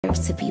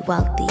deserve to be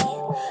wealthy.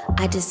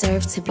 I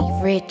deserve to be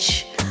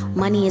rich.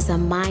 Money is a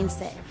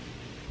mindset.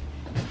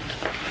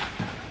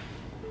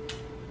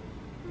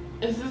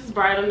 Is this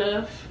bright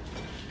enough?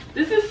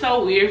 This is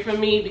so weird for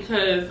me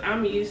because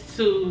I'm used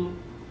to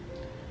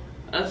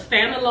a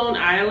standalone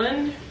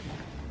island.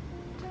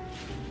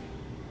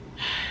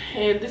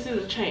 And this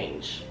is a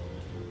change.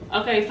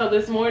 Okay, so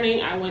this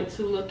morning I went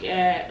to look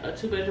at a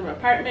 2-bedroom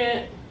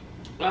apartment.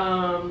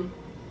 I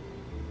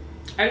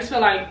just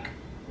feel like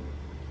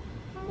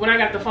when I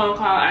got the phone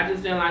call, I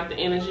just didn't like the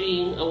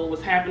energy of what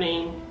was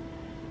happening.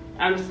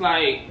 I'm just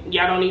like,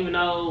 y'all don't even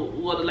know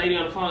what the lady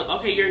on the phone,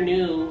 okay, you're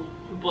new,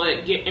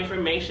 but get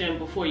information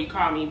before you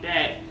call me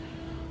back.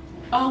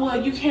 Oh, well,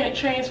 you can't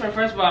transfer.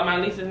 First of all, my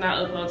lease is not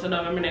up until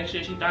November next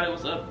year. She thought it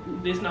was up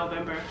this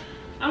November.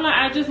 I'm like,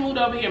 I just moved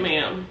over here,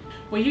 ma'am.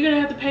 Well, you're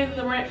gonna have to pay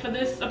the rent for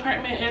this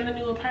apartment and the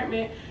new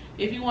apartment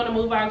if you want to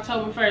move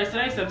October 1st.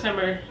 Today's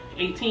September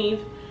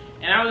 18th.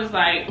 And I was just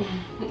like,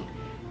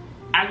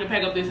 I can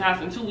pack up this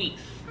house in 2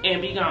 weeks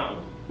and be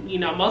gone. You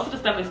know, most of the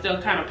stuff is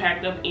still kind of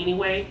packed up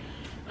anyway.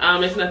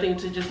 It's nothing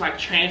to just like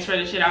transfer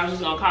the shit. I was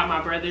just gonna call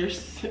my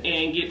brothers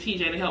and get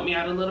TJ to help me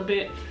out a little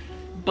bit.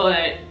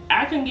 But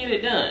I can get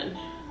it done.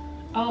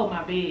 Oh,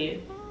 my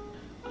bed.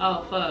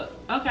 Oh, fuck.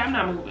 Okay, I'm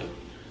not moving.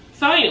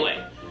 So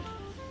anyway,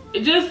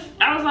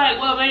 I was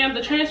like, well, man,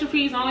 the transfer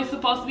fee is only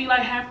supposed to be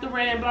like half the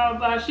rent, blah, blah,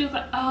 blah. She was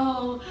like,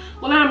 oh,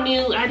 well, I'm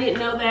new. I didn't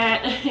know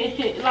that.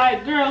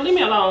 Like, girl, leave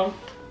me alone.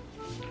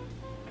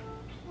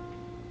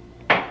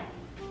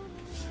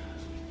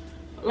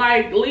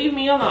 Like, leave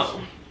me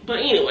alone. But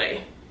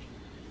anyway,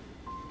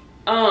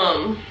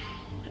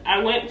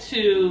 I went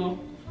to,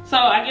 so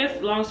I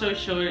guess long story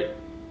short,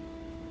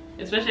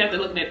 especially after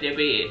looking at their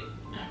bed,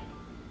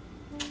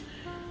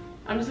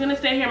 I'm just gonna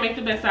stay here, make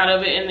the best out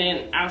of it, and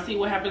then I'll see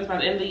what happens by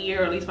the end of the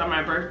year, or at least by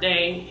my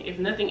birthday. If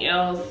nothing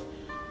else,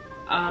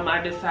 I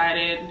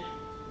decided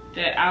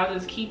that I'll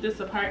just keep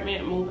this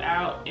apartment, move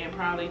out, and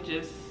probably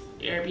just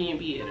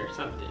Airbnb it or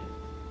something.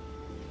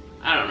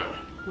 I don't know,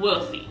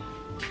 we'll see.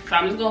 So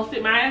I'm just gonna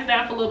sit my ass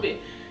down for a little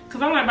bit,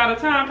 cause I'm like, by the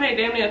time I pay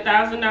damn near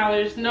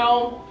 $1,000,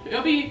 no,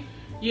 it'll be,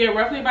 yeah,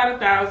 roughly about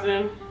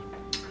 $1,000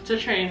 to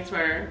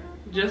transfer,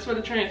 just for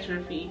the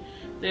transfer fee.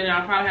 Then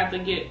I'll probably have to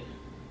get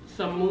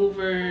some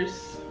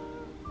movers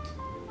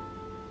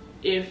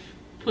if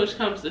push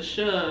comes to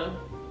shove.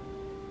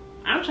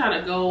 I'm trying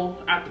to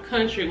go out the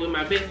country with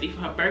my bestie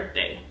for her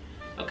birthday.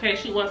 Okay,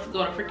 she wants to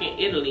go to freaking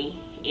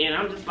Italy, and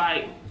I'm just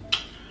like,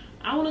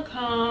 I want to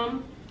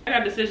come. I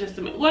got decisions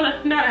to make. Well,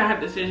 not I have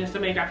decisions to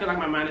make. I feel like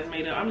my mind is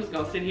made up. I'm just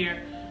gonna sit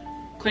here,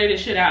 clear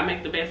this shit out,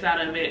 make the best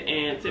out of it,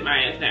 and sit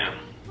my ass down.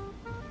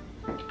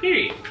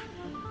 Period.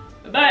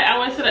 But I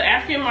went to the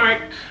African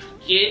market.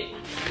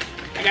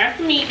 I got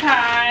some meat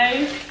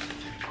pies.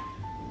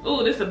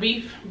 Ooh, this is a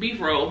beef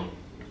roll.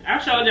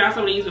 I've showed y'all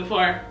some of these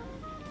before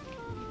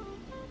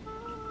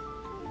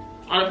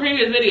on a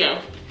previous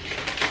video.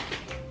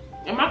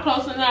 Am I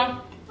close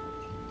enough?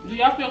 Do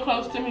y'all feel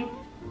close to me?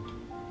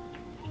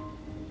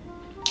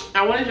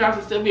 I wanted y'all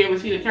to still be able to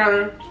see the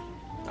counter.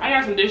 I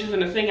got some dishes in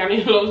the sink. I need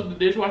to close the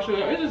dishwasher.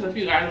 It's just a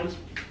few items.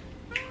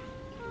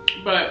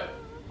 But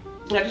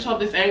I just hope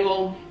this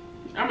angle,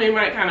 I mean, it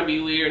might kind of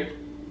be weird.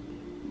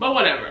 But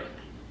whatever.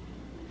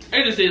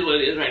 It just is what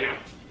it is right now.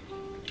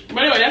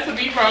 But anyway, that's a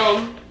beef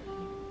roll.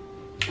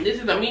 This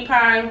is a meat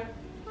pie.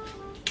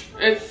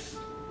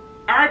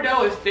 Our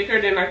dough is thicker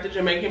than like the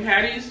Jamaican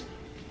patties.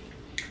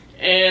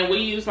 And we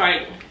use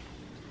like,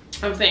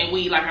 I'm saying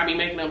we, like I be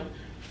making them.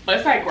 But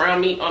it's like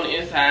ground meat on the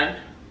inside.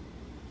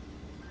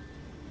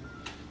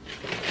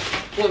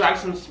 With like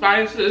some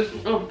spices.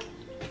 Oh,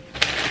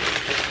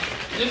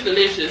 just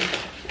delicious.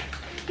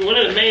 One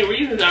of the main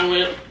reasons I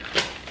went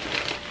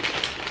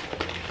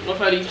was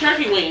for these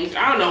turkey wings.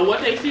 I don't know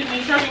what they season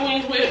these turkey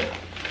wings with,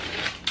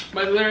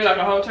 but it's literally like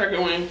a whole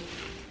turkey wing.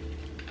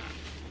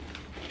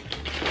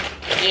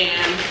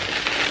 And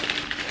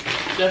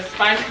the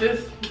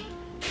spices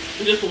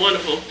are just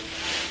wonderful.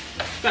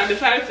 So I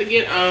decided to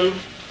get,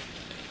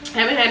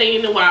 haven't had any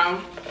in a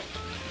while.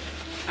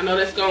 I know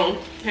that's gonna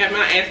have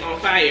my ass on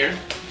fire,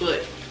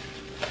 but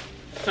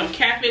some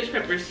catfish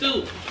pepper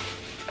soup.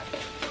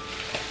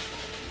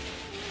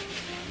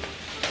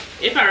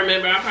 If I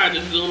remember, I'll probably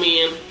just zoom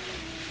in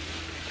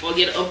or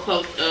get an up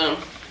close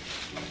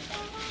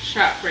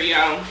shot for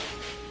y'all.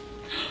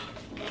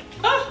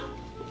 Oh,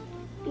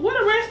 what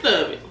the rest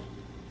of it?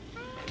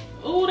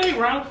 Oh, they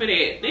wrong for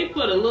that. They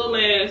put a little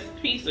ass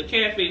piece of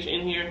catfish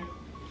in here.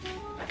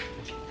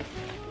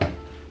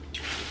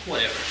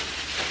 Whatever.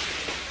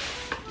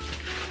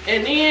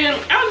 And then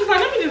I was just like,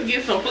 let me just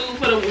get some food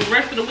for the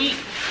rest of the week.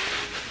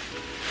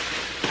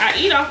 I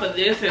eat off of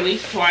this at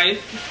least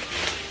twice.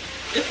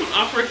 It's some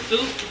okra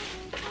soup.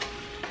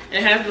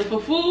 It has the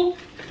FUFU,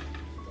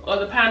 or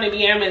the pounded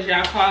yam as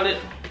y'all call it.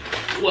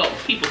 Well,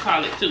 people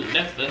call it too.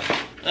 That's the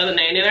other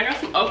name. Then I got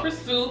some okra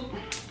soup.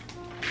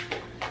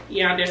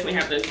 Yeah, I definitely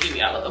have to give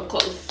y'all up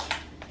close.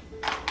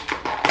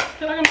 I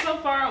feel like I'm so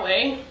far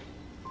away.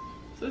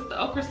 So it's the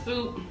okra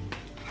soup.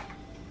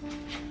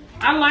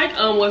 I like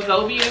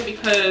wazobia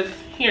because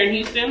here in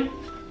Houston,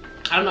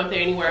 I don't know if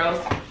they're anywhere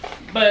else,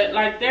 but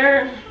like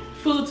their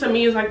food to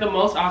me is like the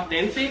most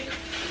authentic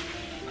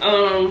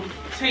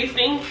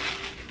tasting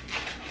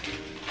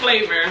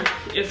flavor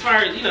as far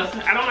as, you know.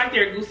 I don't like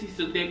their goosey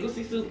soup. Their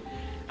goosey soup,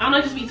 I don't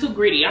know, just be too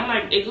gritty. I'm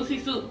like, a goosey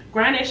soup,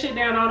 grind that shit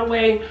down all the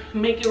way,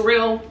 make it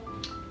real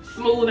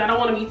smooth. I don't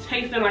want to be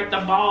tasting like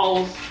the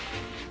balls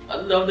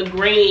of the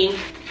grain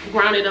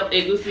grounded up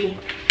egusi.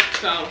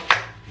 So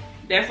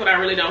that's what I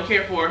really don't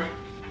care for.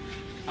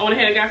 I went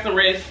ahead and got some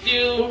red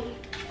stew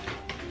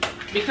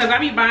because I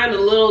be buying the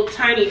little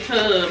tiny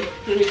tub.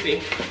 Let me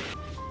see.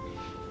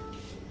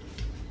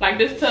 Like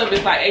this tub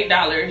is like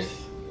 $8,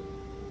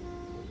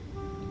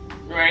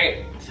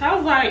 right? So I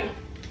was like,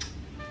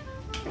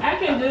 I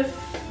can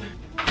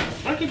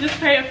just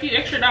pay a few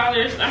extra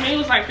dollars. I mean, it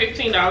was like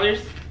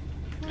 $15.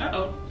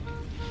 Uh-oh.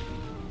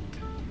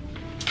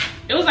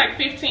 It was like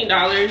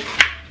 $15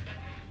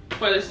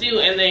 for the stew,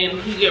 and then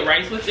you get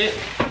rice with it.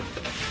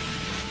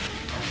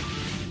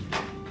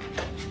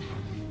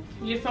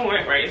 You get some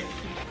white rice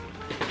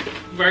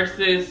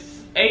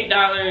versus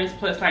 $8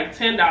 plus like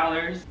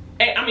 $10.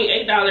 I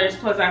mean $8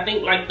 plus I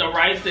think like the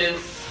rice is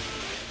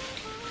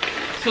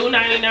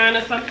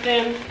 $2.99 or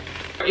something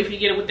if you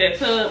get it with that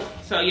tub.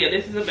 So yeah,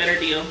 this is a better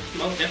deal,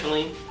 most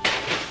definitely.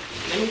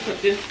 Let me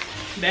put this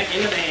back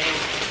in the bag.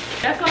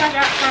 That's what I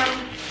got from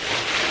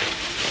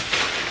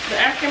the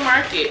African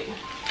market.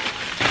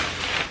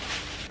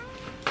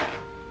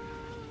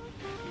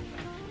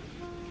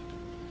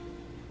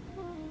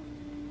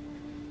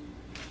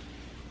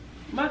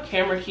 My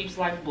camera keeps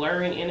like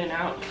blurring in and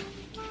out.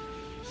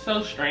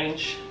 So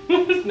strange.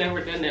 It's never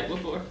done that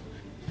before.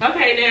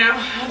 Okay, now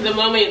the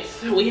moment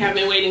we have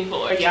been waiting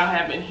for. Y'all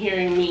have been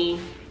hearing me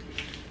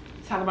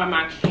talk about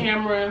my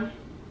camera.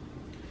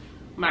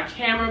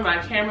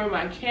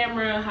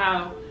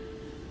 How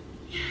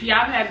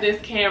y'all had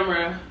this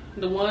camera,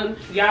 the one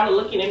y'all are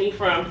looking at me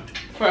from,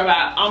 for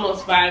about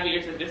almost 5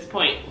 years at this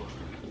point.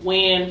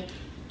 When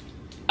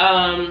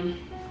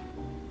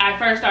I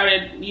first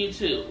started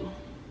YouTube.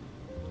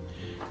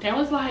 That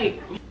was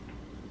like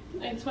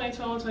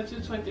 2021,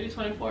 22, 23,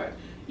 24.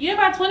 Yeah,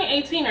 about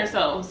 2018 or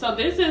so. So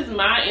this is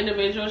my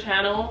individual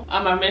channel.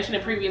 I mentioned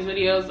in previous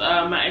videos,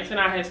 my ex and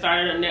I had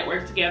started a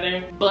network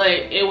together, but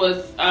it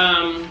was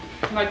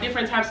like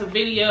different types of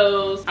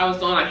videos. I was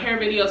doing like hair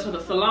videos for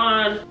the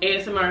salon,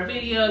 ASMR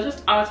videos,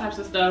 just all types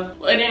of stuff.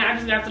 And then I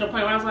just got to the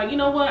point where I was like, you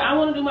know what, I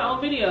want to do my own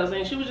videos.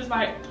 And she was just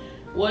like,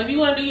 well, if you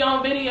want to do your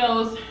own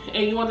videos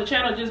and you want the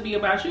channel to just be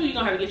about you, you're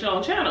gonna have to get your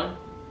own channel.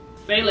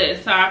 Say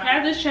less. So I've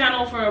had this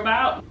channel for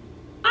about,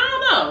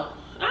 I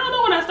don't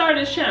know when I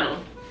started this channel,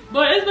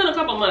 but it's been a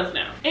couple months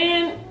now.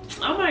 And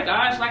oh my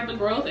gosh, like the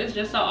growth is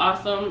just so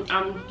awesome.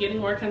 I'm getting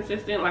more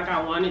consistent like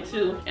I wanted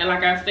to. And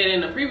like I stated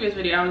in the previous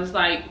video, I was just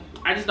like,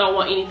 I just don't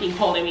want anything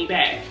holding me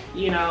back.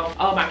 You know,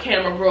 oh, my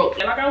camera broke.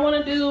 And like I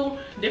want to do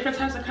different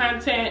types of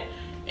content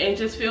and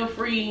just feel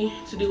free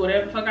to do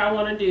whatever the fuck I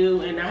want to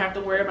do and not have to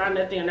worry about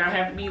nothing, and not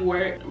have to be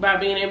worried about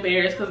being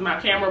embarrassed because my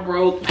camera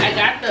broke. I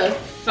got the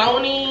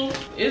Sony,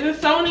 is it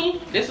Sony?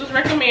 This was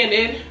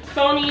recommended.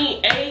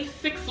 Sony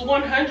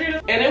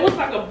a6100, and it was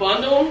like a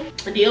bundle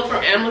deal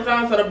from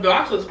Amazon. So the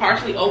box was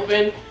partially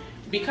open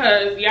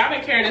because y'all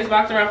been carrying this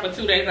box around for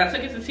 2 days. I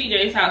took it to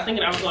TJ's house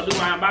thinking I was gonna do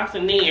my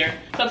unboxing there.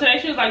 So today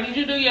she was like, did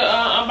you do your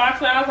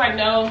unboxing? I was like,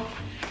 no.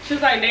 She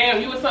was like,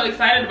 damn, you were so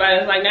excited about it.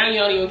 It's like, now you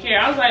don't even care.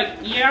 I was like,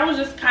 yeah, I was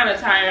just kind of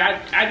tired.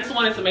 I just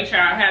wanted to make sure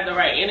I had the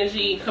right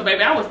energy. Because,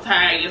 baby, I was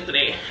tired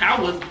yesterday. I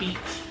was beat,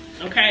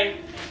 okay?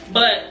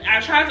 But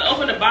I tried to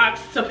open the box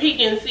to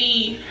peek and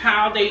see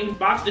how they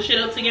boxed the shit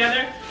up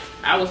together.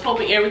 I was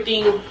hoping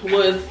everything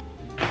was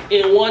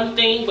in one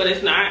thing, but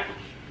it's not.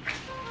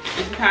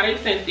 This is how they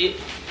sent it.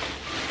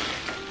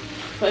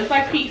 So it's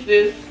like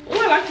pieces. Oh,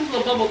 I like these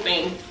little bubble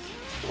things.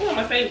 Oh, I'm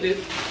gonna save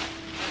this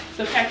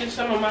to package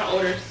some of my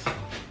orders.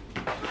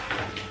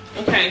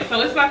 Okay, so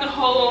it's like a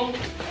whole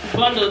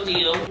bundle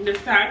deal. This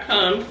is how it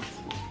comes.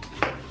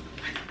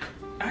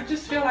 I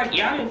just feel like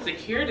y'all didn't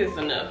secure this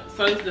enough.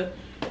 So it's the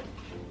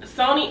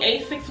Sony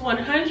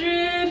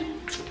a6100.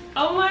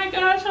 Oh my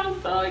gosh,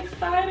 I'm so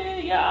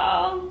excited,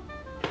 y'all.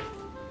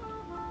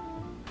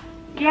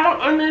 Y'all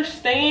don't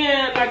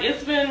understand. Like,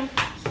 it's been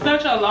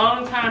such a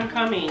long time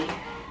coming.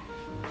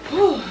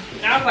 Whew.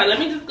 I was like, let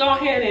me just go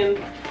ahead and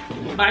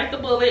bite the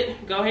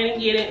bullet. Go ahead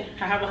and get it.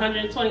 I have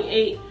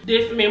 128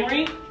 disk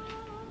memory.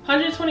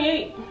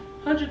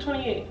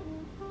 128.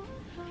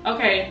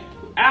 Okay,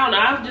 I don't know.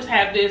 I'll just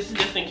have this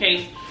just in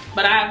case.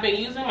 But I've been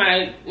using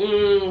my,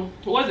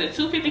 what was it,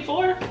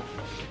 254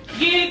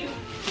 gig?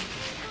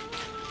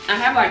 I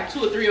have like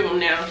 2 or 3 of them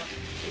now.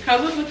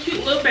 Because it's a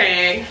cute little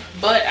bag.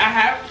 But I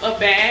have a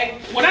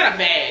bag, well, not a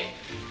bag.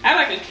 I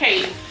have like a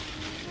case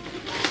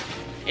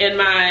in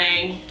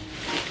my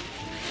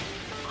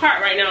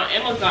cart right now on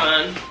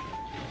Amazon.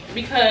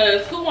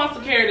 Because who wants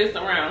to carry this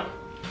around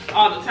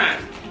all the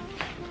time?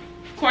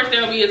 Of course,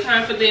 there will be a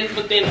time for this,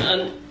 but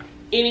then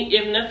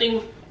if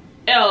nothing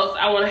else,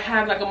 I want to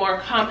have like a more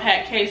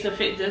compact case to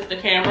fit just the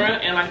camera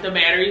and like the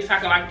batteries, so I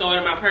can like throw it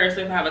in my purse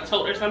if I have a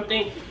tote or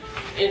something,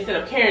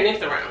 instead of carrying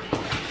this around.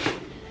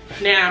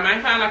 Now I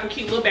might find like a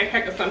cute little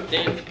backpack or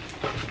something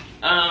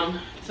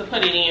to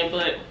put it in,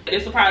 but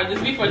this will probably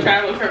just be for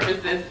traveling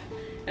purposes.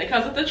 And it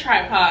comes with the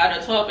tripod, a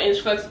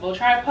 12-inch flexible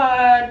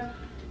tripod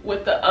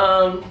with the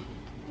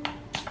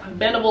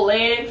bendable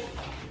legs.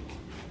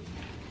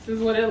 This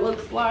is what it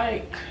looks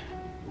like.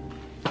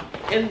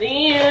 And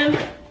then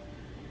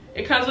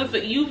it comes with the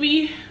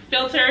UV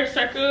filter,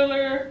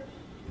 circular,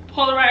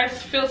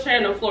 polarized filter,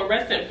 and a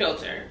fluorescent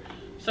filter.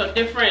 So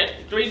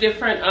three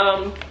different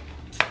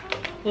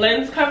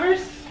lens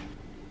covers.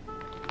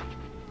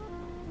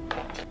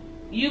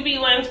 UV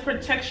lens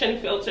protection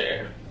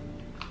filter.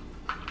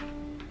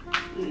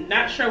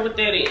 Not sure what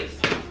that is.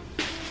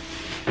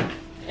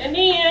 And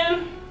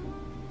then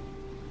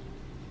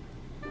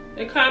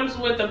it comes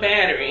with a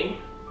battery.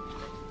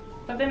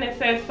 But then it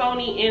says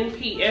Sony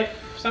NPF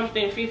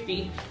something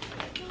 50.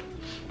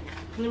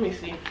 Let me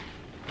see.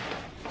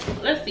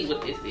 Let's see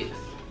what this is.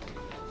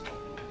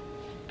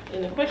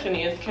 And the question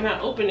is, can I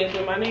open this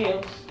with my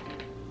nails?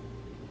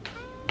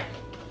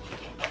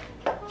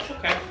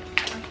 Okay,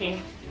 I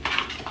can.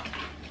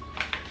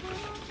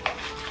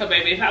 So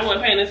baby, if I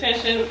wasn't paying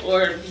attention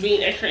or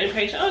being extra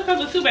impatient, oh, it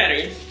comes with 2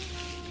 batteries.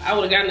 I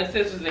would have gotten the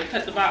scissors and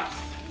cut the box.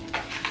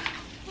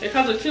 It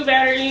comes with 2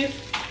 batteries,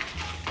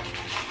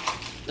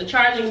 the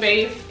charging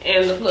base,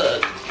 and the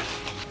plug.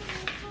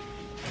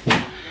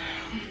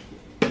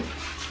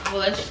 Well,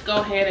 let's just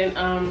go ahead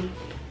and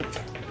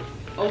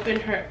open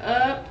her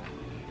up.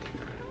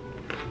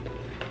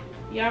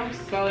 Yeah, I'm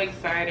so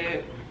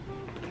excited.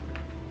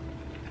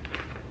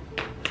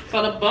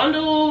 So the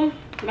bundle,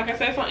 like I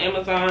said, it's on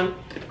Amazon.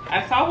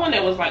 I saw one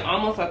that was like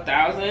almost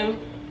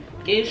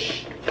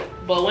 1,000-ish,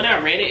 but when I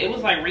read it, it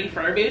was like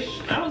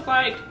refurbished. I was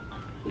like,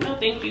 no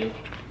thank you.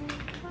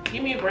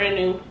 Give me a brand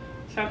new.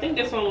 So I think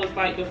this one was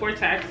like, before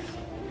tax,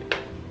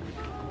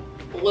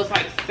 was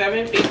like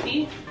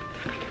 $7.50.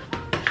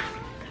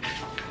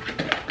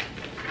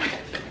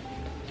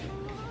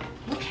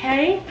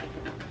 Okay.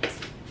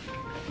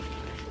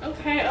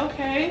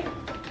 Okay.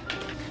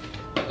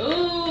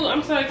 Ooh,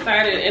 I'm so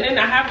excited. And then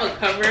I have a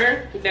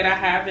cover that I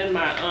have in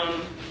my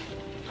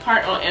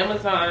cart on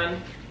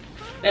Amazon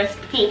that's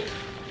pink.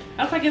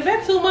 I was like, is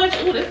that too much?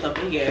 Ooh, this is a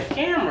big ass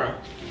camera.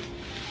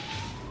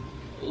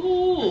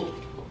 Ooh,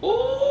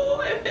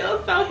 it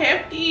feels so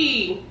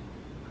hefty.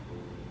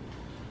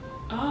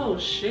 Oh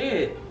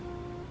shit.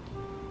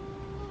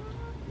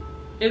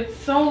 It's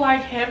so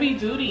like heavy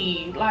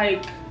duty.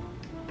 Like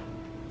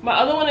my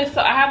other one is,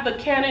 so I have the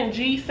Canon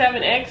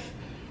G7X,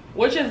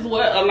 which is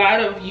what a lot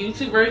of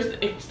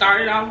YouTubers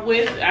started off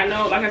with. I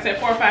know, like I said,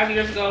 4 or 5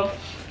 years ago,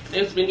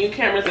 there's been new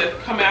cameras that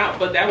have come out,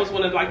 but that was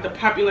one of like the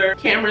popular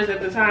cameras at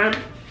the time.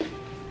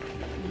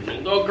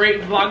 Those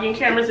great vlogging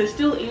cameras. It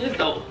still is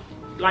though.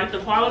 Like the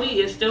quality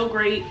is still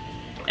great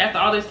after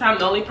all this time.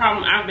 The only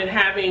problem I've been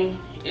having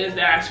is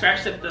that I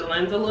scratched up the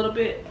lens a little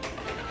bit.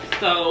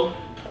 So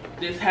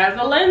this has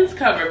a lens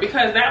cover,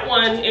 because that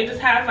one, it just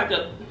has like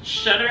a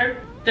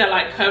shutter that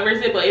like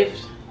covers it, but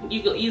if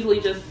you could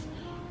easily just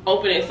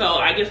open it. So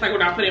I guess like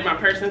when I put it in my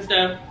purse and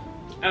stuff,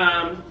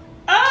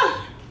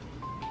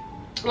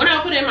 when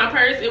I put it in my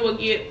purse, it will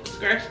get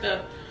scratched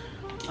up.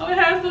 Oh, it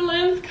has the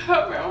lens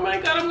cover. Oh my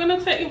god, I'm gonna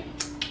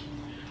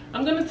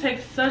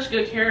take such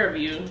good care of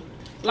you.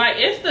 Like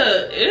it's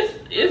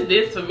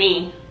this for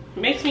me.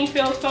 Makes me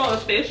feel so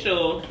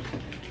official.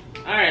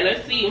 All right,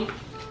 let's see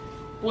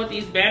what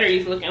these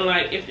batteries looking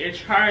like, if they're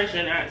charged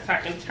or not, so I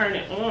can turn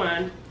it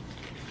on.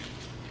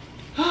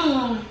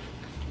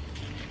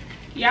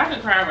 Y'all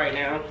can cry right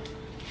now.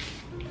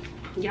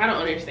 Y'all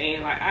don't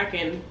understand. Like I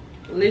can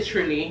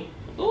literally,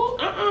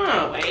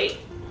 wait.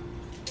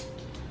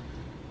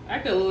 I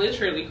could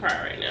literally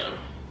cry right now.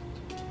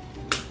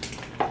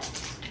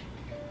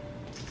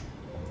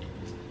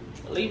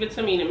 Leave it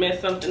to me to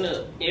mess something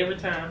up every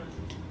time.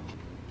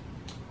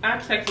 I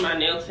text my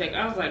nail tech.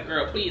 I was like,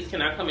 girl, please,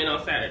 can I come in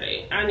on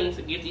Saturday? I need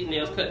to get these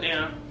nails cut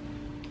down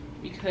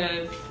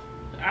because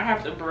I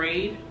have to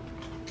braid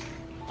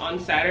on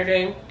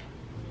Saturday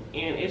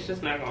and it's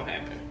just not gonna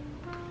happen.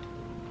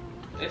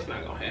 It's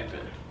not gonna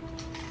happen.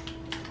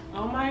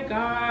 Oh my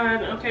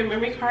god. Okay,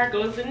 memory card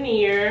goes in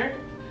here.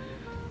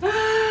 About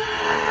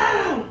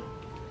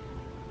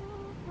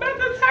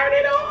to turn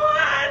it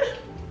on.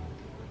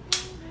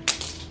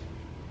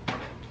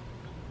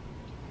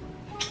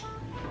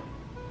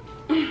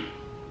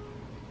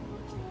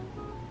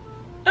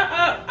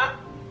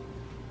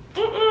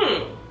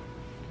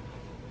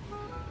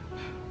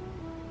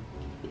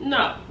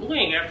 No, we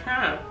ain't got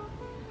time.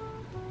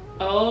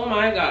 Oh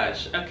my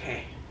gosh.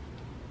 Okay.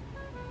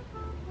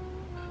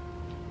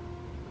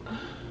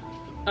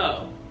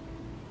 Oh.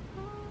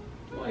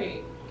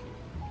 Wait.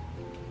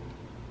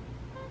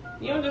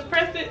 You don't just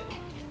press it?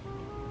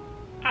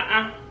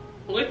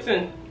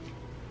 Listen.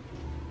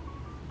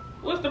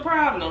 What's the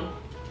problem?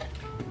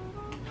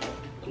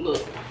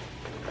 Look.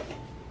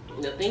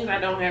 The things I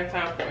don't have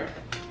time for.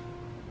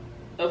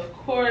 Of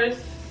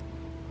course,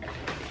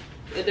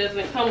 it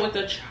doesn't come with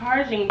a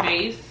charging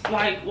base.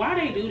 Like, why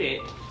they do that?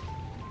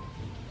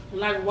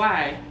 Like,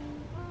 why?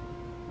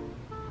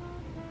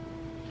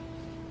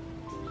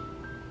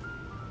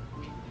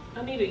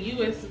 I need a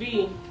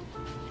USB.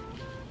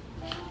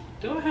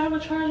 Do I have a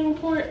charging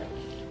port?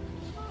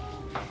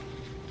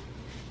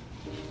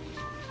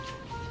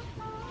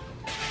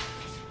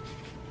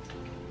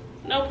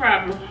 No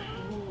problem.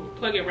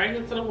 Plug it right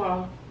into the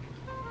wall.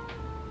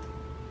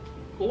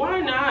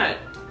 Why not?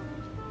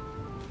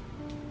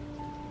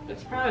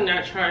 It's probably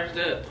not charged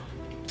up.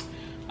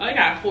 Oh, I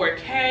got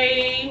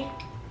 4K.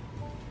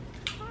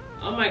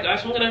 Oh my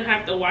gosh, I'm gonna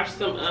have to watch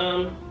some,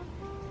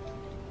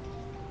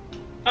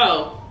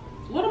 oh,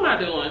 what am I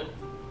doing?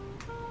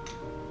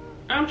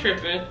 I'm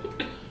tripping.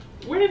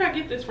 Where did I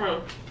get this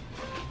from?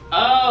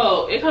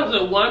 Oh, it comes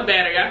with one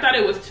battery. I thought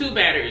it was 2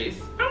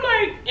 batteries. I'm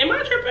like, am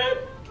I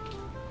tripping?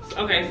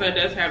 Okay, so it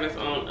does have its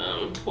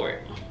own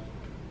port.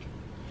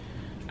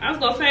 I was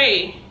gonna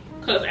say,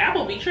 cause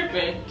Apple be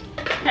tripping.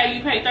 Hey,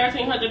 you pay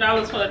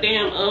 $1,300 for a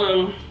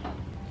damn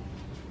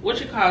what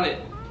you call it?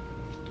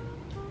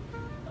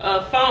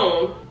 A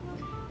phone,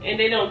 and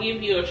they don't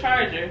give you a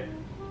charger.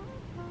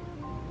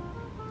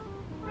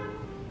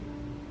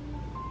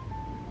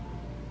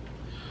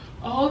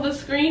 Oh, the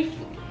screen.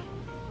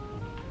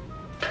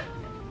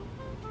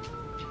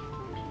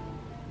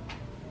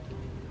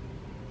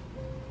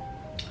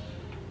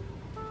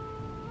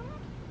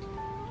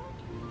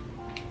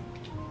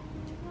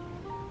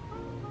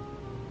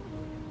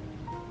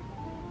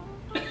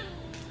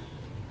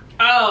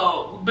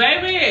 Oh,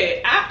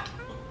 baby,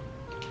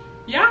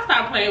 y'all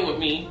stop playing with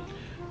me.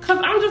 Cause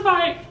I'm just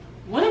like,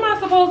 what am I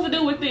supposed to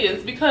do with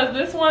this? Because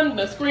this one,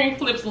 the screen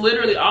flips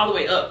literally all the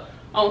way up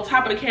on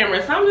top of the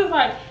camera. So I'm just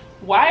like,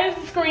 why is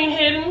the screen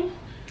hidden?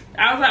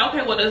 I was like,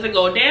 okay, well, does it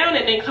go down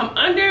and then come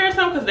under or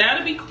something? Cause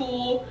that'd be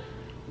cool.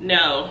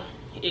 No,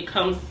 it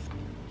comes.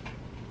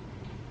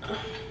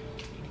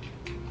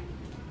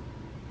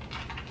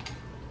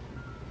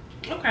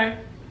 Okay,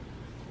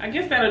 I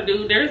guess that'll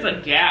do. There's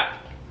a gap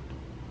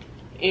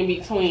in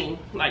between,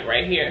 like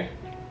right here.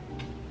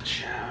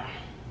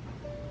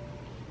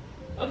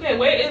 Okay,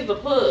 where is the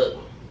plug?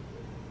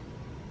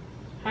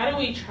 How do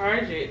we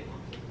charge it?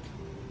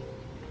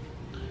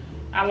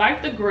 I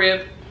like the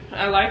grip.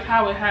 I like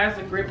how it has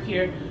a grip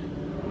here.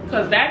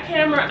 Cause that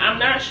camera, I'm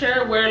not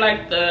sure where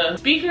like the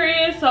speaker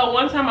is. So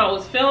one time I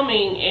was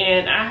filming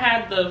and I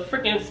had the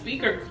freaking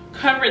speaker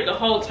covered the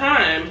whole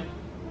time.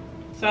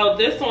 So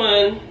this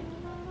one,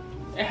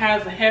 it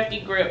has a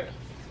hefty grip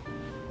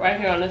right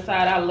here on the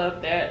side. I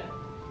love that.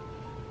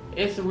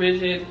 It's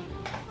rigid.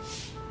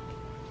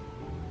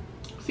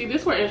 See,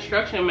 this is where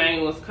instruction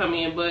manuals come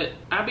in, but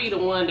I be the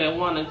one that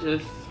want to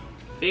just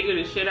figure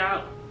this shit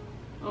out.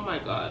 Oh my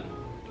God.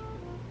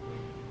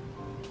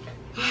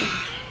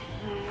 I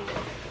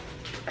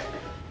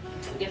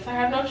guess I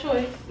have no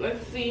choice.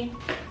 Let's see.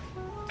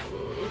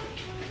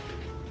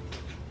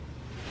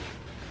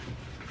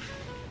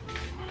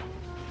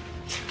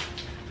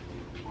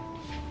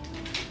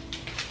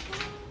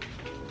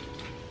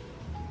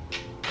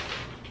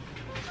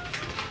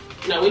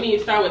 No, we need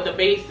to start with the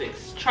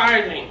basics.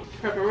 Charging.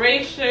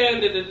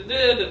 Preparation.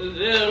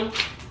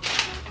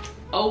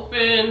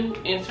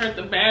 Open. Insert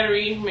the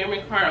battery.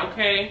 Memory card.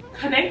 Okay.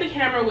 Connect the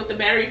camera with the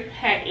battery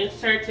pack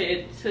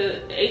inserted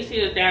to AC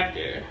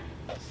adapter.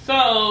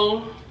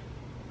 So,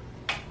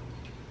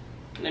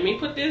 let me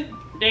put this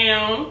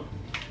down.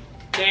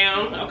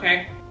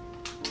 Okay.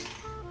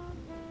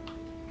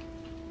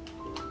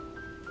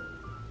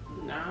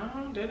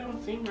 No, that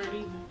don't seem right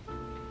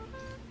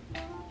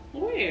either.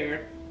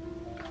 Where?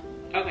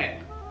 Okay.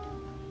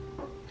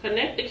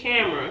 Connect the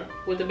camera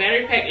with the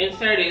battery pack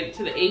inserted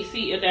to the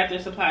AC adapter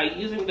supply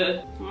using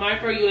the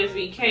micro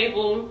USB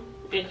cable,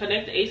 and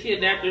connect the AC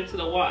adapter to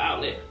the wall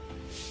outlet.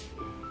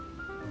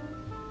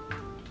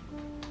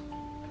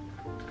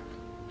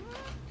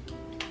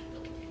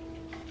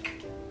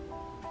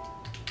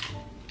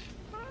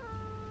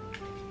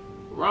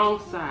 Wrong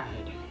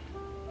side.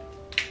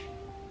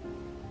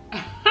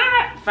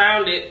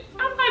 Found it.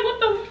 I'm like, what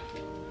the?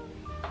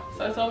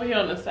 So it's over here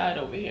on the side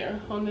over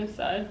here, on this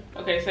side.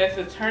 Okay, so it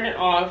says to turn it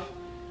off,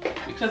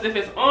 because if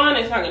it's on,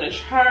 it's not gonna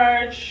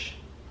charge.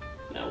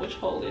 Now, which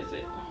hole is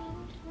it?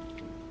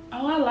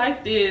 Oh, I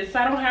like this.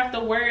 I don't have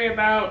to worry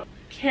about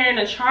carrying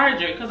a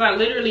charger, because I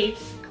literally,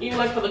 even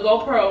like for the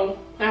GoPro,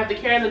 I have to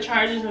carry the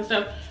chargers and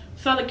stuff.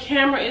 So the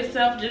camera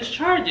itself just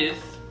charges.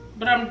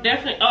 But I'm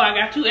definitely, oh, I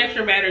got 2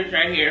 extra batteries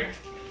right here.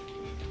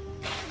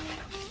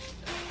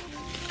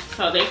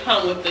 So they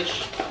come with the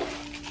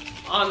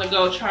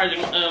on-the-go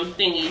charging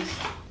thingies.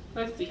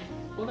 Let's see,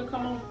 will it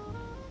come on?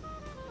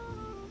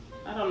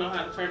 I don't know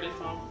how to turn this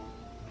on. All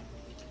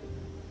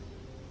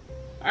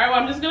right, well,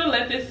 I'm just gonna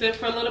let this sit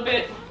for a little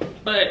bit,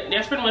 but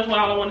that's pretty much what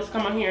all I wanted to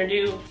come on here and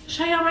do.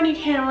 Show y'all my new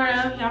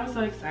camera. Y'all was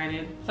so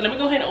excited. So let me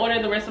go ahead and order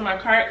the rest of my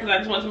cart, because I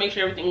just wanted to make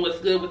sure everything was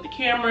good with the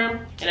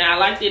camera, and I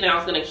liked it and I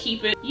was gonna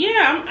keep it.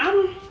 Yeah,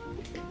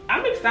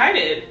 I'm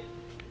excited.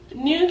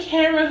 New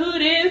camera, who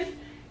it is.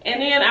 And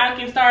then I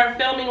can start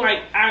filming.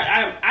 Like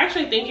I'm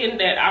actually thinking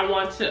that I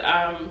want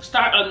to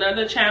start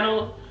another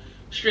channel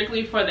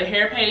strictly for the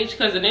hair page,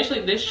 because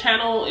initially this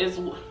channel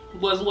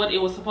was what it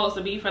was supposed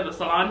to be for the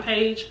salon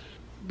page.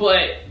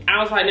 But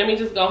I was like, let me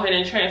just go ahead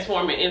and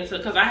transform it into,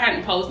 because I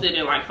hadn't posted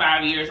in like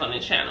 5 years on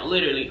this channel,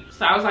 literally.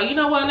 So I was like, you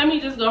know what, let me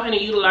just go ahead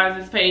and utilize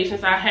this page,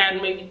 since I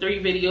had maybe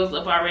 3 videos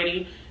up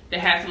already that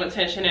had some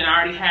attention and I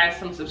already had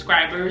some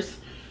subscribers.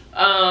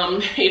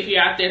 If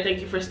you're out there, thank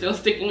you for still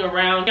sticking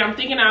around. I'm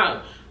thinking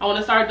I want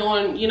to start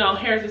doing, you know,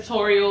 hair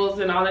tutorials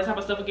and all that type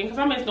of stuff again, because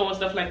I miss doing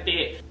stuff like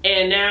that.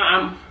 And now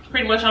I'm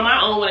pretty much on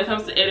my own when it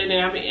comes to editing.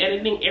 I've been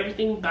editing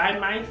everything by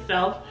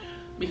myself,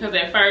 because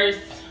at first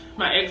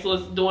my ex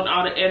was doing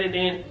all the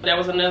editing. That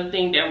was another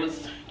thing that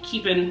was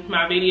keeping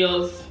my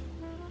videos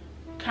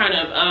kind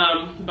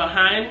of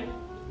behind,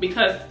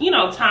 because, you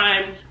know,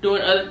 time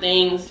doing other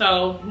things.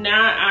 So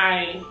now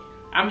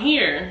I'm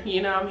here,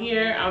 you know, I'm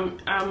here.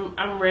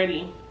 I'm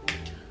ready.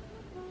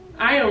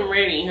 I am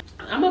ready.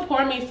 I'm gonna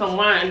pour me some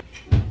wine.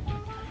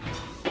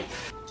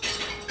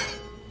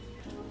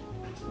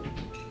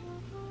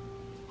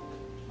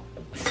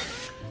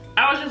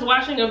 I was just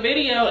watching a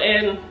video,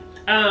 and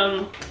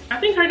I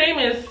think her name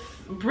is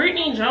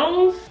Brittany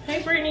Jones.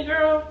 Hey Brittany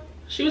girl.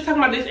 She was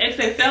talking about this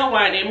XXL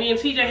wine, and me and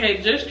TJ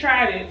had just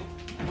tried it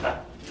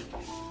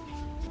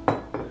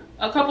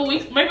a couple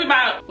weeks, maybe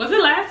about, was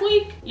it last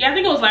week? Yeah, I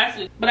think it was last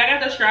week. But I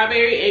got the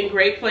strawberry and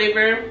grape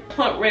flavor.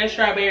 Plump red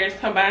strawberries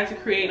combined to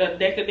create a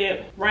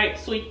decadent, ripe,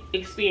 sweet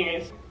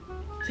experience.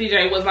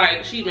 TJ was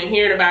like, she's been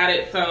hearing about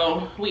it,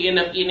 so we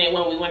ended up getting it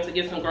when we went to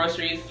get some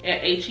groceries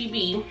at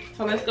HEB.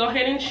 So let's go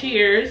ahead and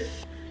cheers.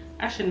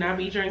 I should not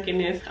be drinking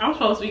this. I'm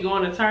supposed to be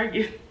going to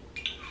Target.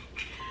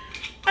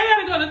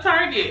 I gotta go to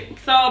Target.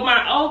 So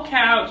my old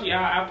couch, y'all,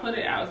 I put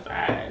it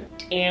outside.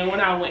 And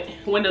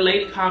when the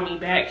lady called me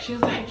back, she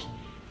was like,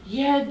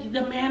 yeah,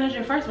 the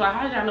manager, first of all,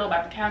 how did y'all know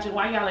about the couch and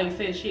why y'all ain't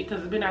said shit?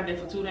 Because it's been out there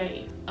for 2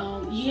 days.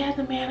 Yeah,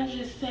 the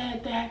manager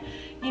said that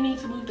you need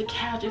to move the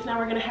couch. If not,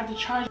 we're gonna have to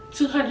charge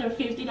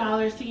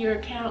 $250 to your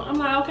account. I'm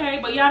like, okay,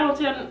 but y'all don't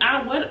tell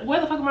me,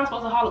 where the fuck am I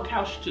supposed to haul a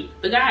couch to?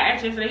 The guy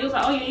actually said, he was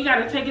like, oh yeah, you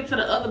gotta take it to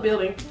the other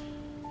building.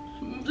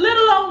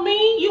 Little old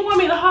me, you want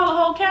me to haul a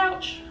whole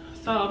couch?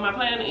 So my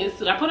plan is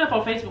to, I put it up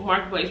on Facebook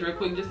Marketplace real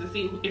quick just to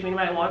see if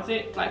anybody wants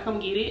it, like come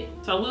get it.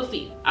 So we'll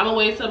see. I'm gonna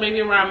wait till maybe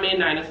around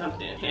midnight or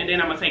something, and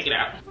then I'm gonna take it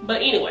out.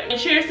 But anyway, and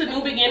cheers to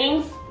new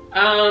beginnings,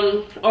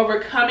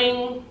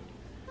 overcoming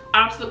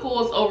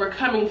obstacles,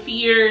 overcoming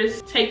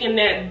fears, taking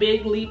that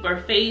big leap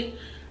of faith.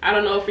 I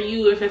don't know for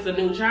you if it's a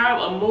new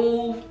job, a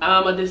move,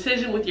 a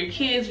decision with your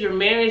kids, your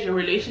marriage, your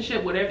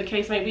relationship, whatever the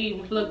case may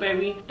be. Look,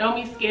 baby,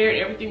 don't be scared.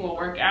 Everything will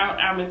work out.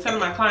 I've been telling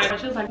my client,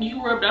 she was like,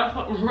 you rubbed off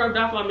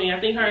on me. I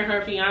think her and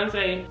her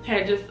fiance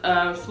had just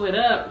split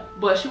up,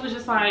 but she was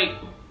just like,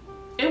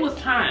 it was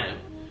time.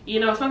 You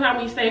know,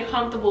 sometimes we stay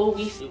comfortable.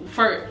 We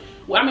stay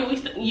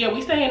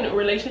in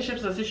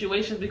relationships or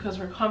situations because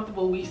we're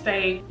comfortable. We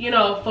stay, you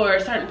know, for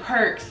certain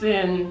perks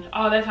and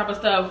all that type of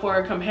stuff,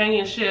 for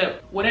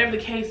companionship, whatever the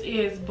case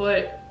is.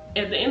 But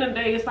at the end of the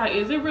day, it's like,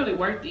 is it really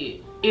worth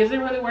it? Is it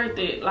really worth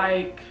it?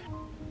 Like,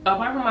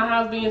 apart from my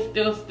house being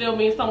still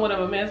being somewhat of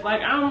a mess,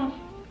 like I'm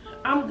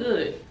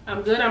good.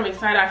 I'm good. I'm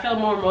excited. I feel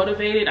more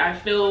motivated. I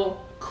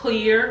feel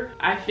clear.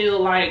 I feel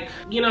like,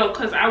 you know,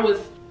 because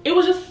it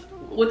was just,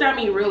 without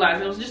me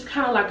realizing, it was just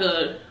kind of like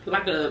a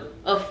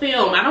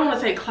film. I don't want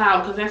to say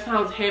cloud because that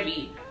sounds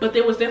heavy, but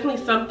there was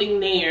definitely something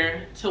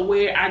there to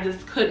where I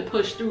just couldn't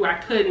push through. I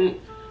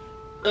couldn't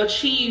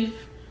achieve,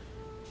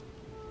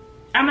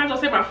 I'm not gonna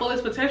say my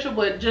fullest potential,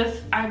 but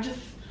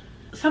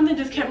something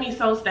just kept me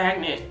so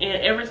stagnant.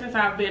 And ever since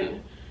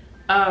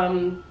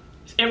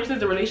ever since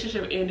the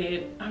relationship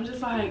ended, I'm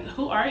just like,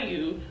 who are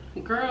you?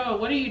 Girl,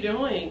 what are you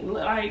doing?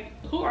 Like,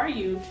 who are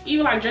you?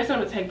 Even like dressing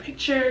up to take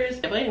pictures.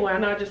 But anyway, I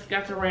know I just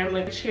got to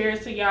rambling.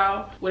 Cheers to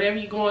y'all. Whatever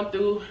you're going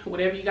through,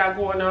 whatever you got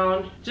going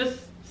on, just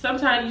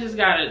sometimes you just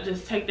gotta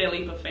just take that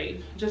leap of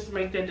faith. Just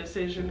make that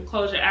decision.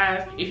 Close your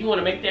eyes. If you want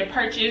to make that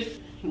purchase,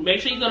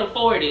 make sure you can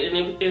afford it.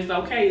 And if it's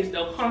okay, it's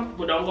still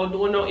comfortable. Don't go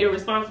doing no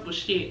irresponsible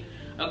shit.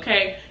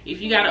 Okay?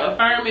 If you gotta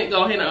affirm it,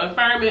 go ahead and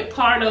affirm it,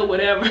 Klarna,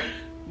 whatever.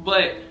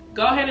 But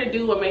go ahead and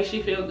do what makes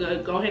you feel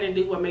good. Go ahead and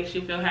do what makes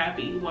you feel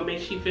happy, what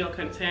makes you feel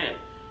content,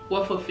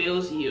 what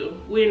fulfills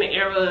you. We're in the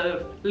era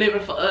of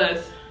living for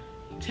us,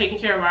 taking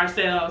care of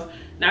ourselves.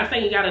 Not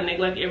saying you gotta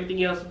neglect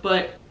everything else,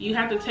 but you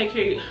have to take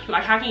care,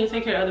 like how can you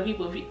take care of other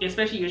people,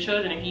 especially your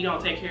children, if you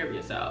don't take care of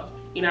yourself?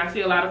 You know, I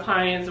see a lot of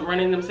clients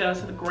running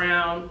themselves to the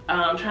ground,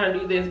 trying to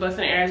do this,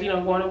 busting ass, you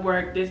know, going to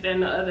work, this, that,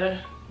 and the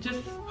other.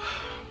 Just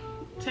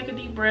take a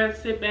deep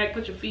breath, sit back,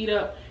 put your feet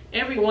up.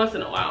 Every once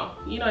in a while,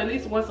 you know, at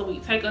least once a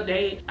week, take a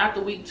day out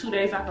the week, 2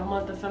 days out the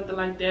month or something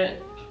like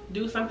that.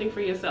 Do something for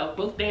yourself.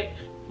 Book that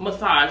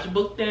massage,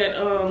 book that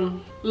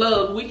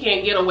little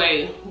weekend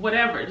getaway,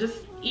 whatever.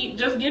 Just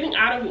getting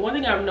out of, one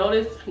thing I've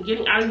noticed,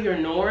 getting out of your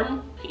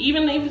norm,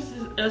 even if it's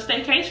a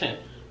staycation.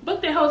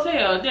 Book that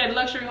hotel, that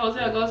luxury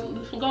hotel,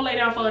 go lay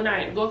down for a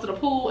night, go to the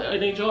pool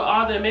and enjoy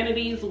all the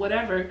amenities,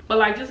 whatever. But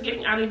like just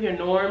getting out of your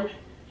norm,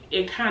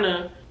 it kind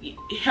of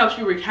helps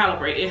you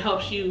recalibrate. It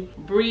helps you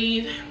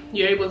breathe.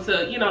 You're able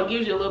to, you know,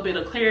 gives you a little bit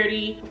of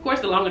clarity. Of course,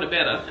 the longer the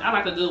better. I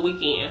like a good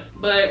weekend.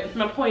 But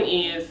my point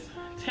is,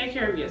 take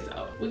care of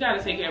yourself. We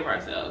gotta take care of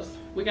ourselves.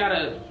 We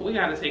gotta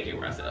take care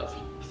of ourselves.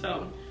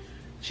 So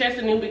cheers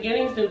to new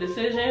beginnings, new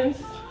decisions,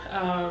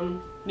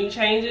 new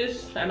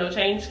changes. I know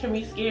change can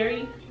be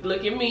scary.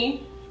 Look at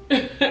me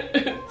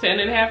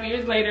 10.5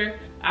 years later,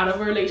 out of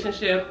a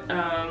relationship.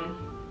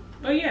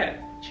 But yeah,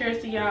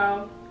 cheers to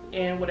y'all,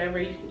 and whatever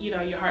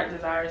your heart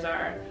desires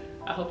are.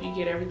 I hope you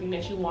get everything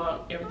that you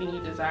want, everything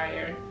you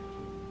desire.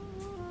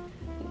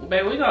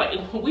 But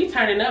we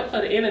turning up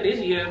for the end of this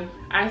year.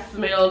 I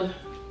smelled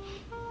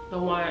the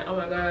wine. Oh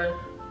my god.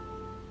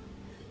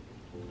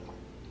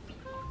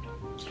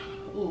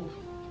 Ooh.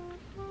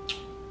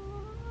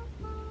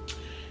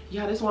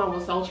 Yeah, this one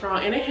was so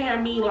strong, and it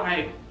had me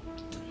like,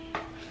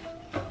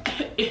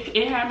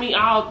 it had me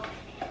all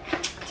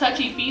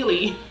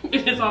touchy-feely.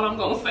 That's all I'm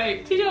gonna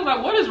say. TJ was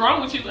like, what is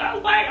wrong with you? I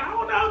was like, I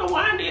don't know, the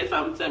wine did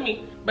something to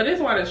me. But this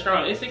one is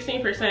strong. It's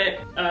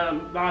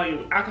 16%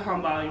 volume,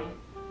 alcohol volume.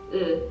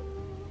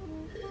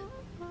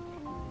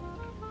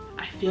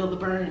 I feel the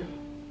burn.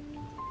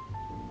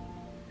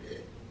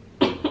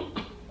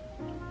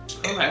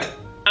 Okay,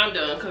 I'm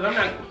done, because I'm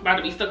not about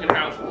to be stuck in the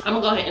house. I'm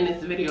gonna go ahead and end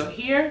this video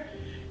here.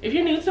 If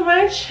you're new to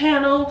my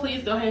channel,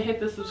 please go ahead and hit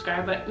the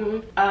subscribe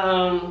button.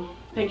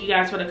 Thank you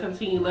guys for the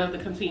continued love, the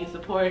continued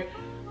support.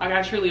 Like,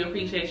 I truly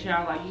appreciate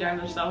y'all. Like, you guys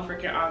are so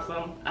freaking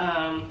awesome.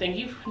 Thank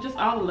you for just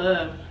all the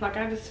love. Like,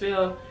 I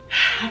feel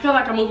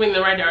like I'm moving in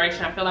the right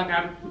direction. I feel like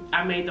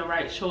I made the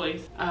right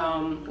choice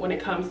when it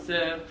comes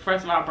to,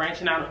 first of all,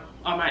 branching out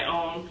on my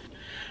own.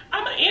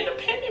 I'm an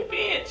independent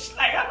bitch.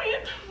 Like, I mean,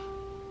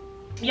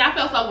 yeah, I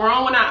felt so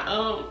grown when I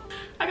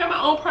got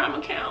my own Prime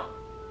account.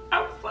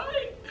 I was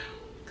like,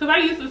 cause I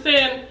used to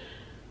send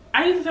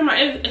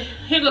my,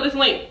 here go this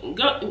link.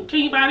 Go, can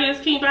you buy this?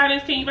 Can you buy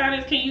this? Can you buy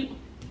this? Can you?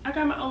 I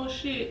got my own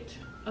shit,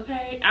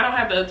 okay? I don't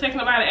have to text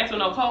nobody, ask for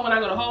no code when I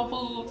go to Whole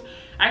Foods.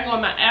 I can go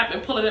on my app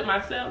and pull it up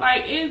myself.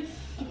 Like, it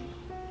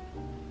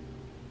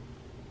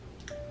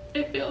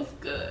feels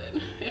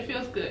good. It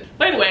feels good.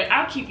 But anyway,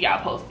 I'll keep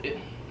y'all posted,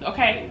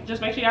 okay?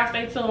 Just make sure y'all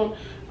stay tuned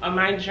on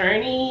my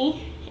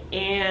journey.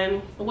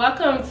 And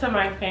welcome to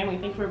my family.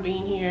 Thank you for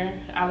being here.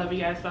 I love you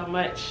guys so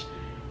much.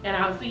 And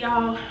I'll see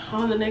y'all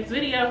on the next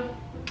video.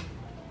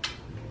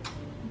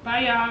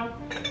 Bye, y'all.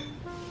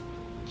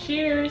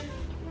 Cheers.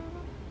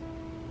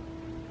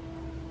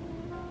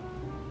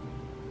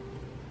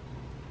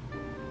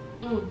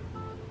 Mm.